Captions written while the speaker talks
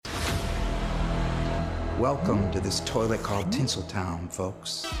Welcome to this toilet called Tinseltown,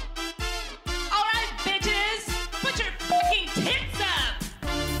 folks. All right, bitches, put your fucking tits up.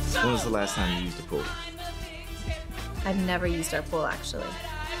 So When was the last time you used a pool? I've never used our pool, actually.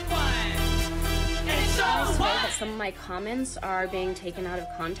 I swear that some of my comments are being taken out of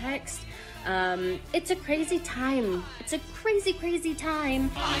context. It's a crazy time. It's a crazy, crazy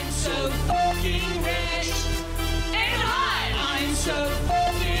time. I'm so fucking rich and hot. I'm so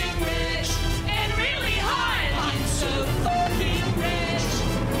fucking rich and really hot. I'm so fucking rich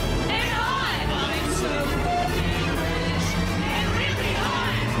and hot. I'm so fucking rich and really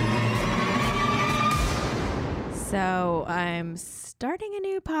hot. So I'm starting a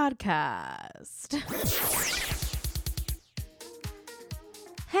new podcast.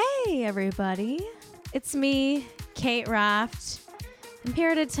 Hey, everybody. It's me, Kate Raft. I'm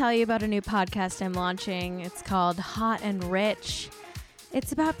here to tell you about a new podcast I'm launching. It's called Hot and Rich.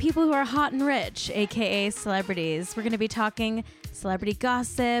 It's about people who are hot and rich, aka celebrities. We're going to be talking celebrity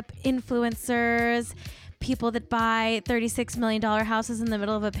gossip, influencers, people that buy $36 million houses in the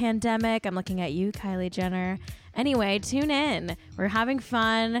middle of a pandemic. I'm looking at you, Kylie Jenner. Anyway, tune in. We're having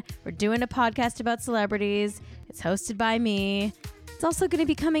fun. We're doing a podcast about celebrities. It's hosted by me. It's also going to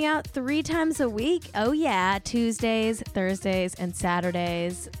be coming out 3 times a week. Oh yeah, Tuesdays, Thursdays, and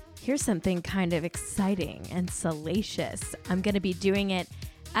Saturdays. Here's something kind of exciting and salacious. I'm going to be doing it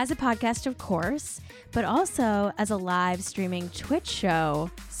as a podcast, of course, but also as a live streaming Twitch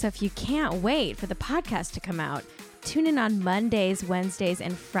show. So if you can't wait for the podcast to come out, tune in on Mondays, Wednesdays,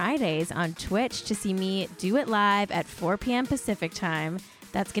 and Fridays on Twitch to see me do it live at 4 p.m. Pacific time.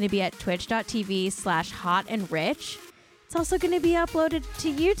 That's going to be at twitch.tv/hotandrich. It's also going to be uploaded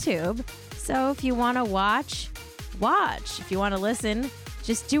to YouTube. So if you want to watch. If you want to listen,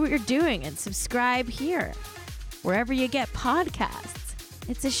 just do what you're doing and subscribe here, wherever you get podcasts.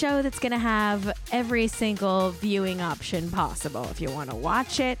 It's a show that's going to have every single viewing option possible. If you want to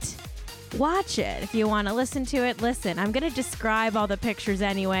watch it. If you want to listen to it, listen. I'm going to describe all the pictures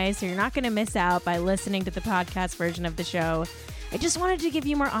anyway, so you're not going to miss out by listening to the podcast version of the show. I just wanted to give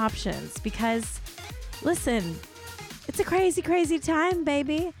you more options because, listen, it's a crazy, crazy time,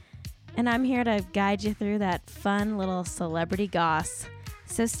 baby. And I'm here to guide you through that fun little celebrity goss.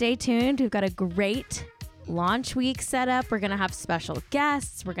 So stay tuned. We've got a great launch week set up. We're going to have special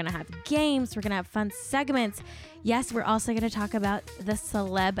guests. We're going to have games. We're going to have fun segments. Yes, we're also going to talk about the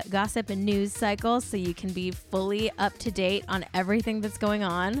celeb gossip and news cycle so you can be fully up to date on everything that's going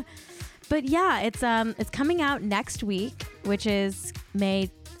on. But yeah, it's coming out next week, which is May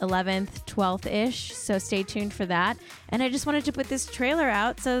 11th, 12th-ish, so stay tuned for that. And I just wanted to put this trailer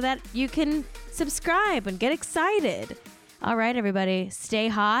out so that you can subscribe and get excited. All right, everybody, stay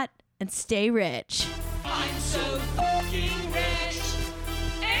hot and stay rich. I'm so fucking rich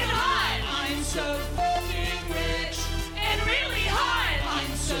and hot. I'm so fucking rich and really hot.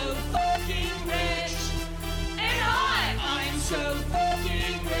 I'm so fucking rich and hot. I'm so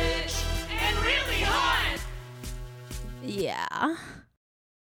fucking rich and really hot. Yeah.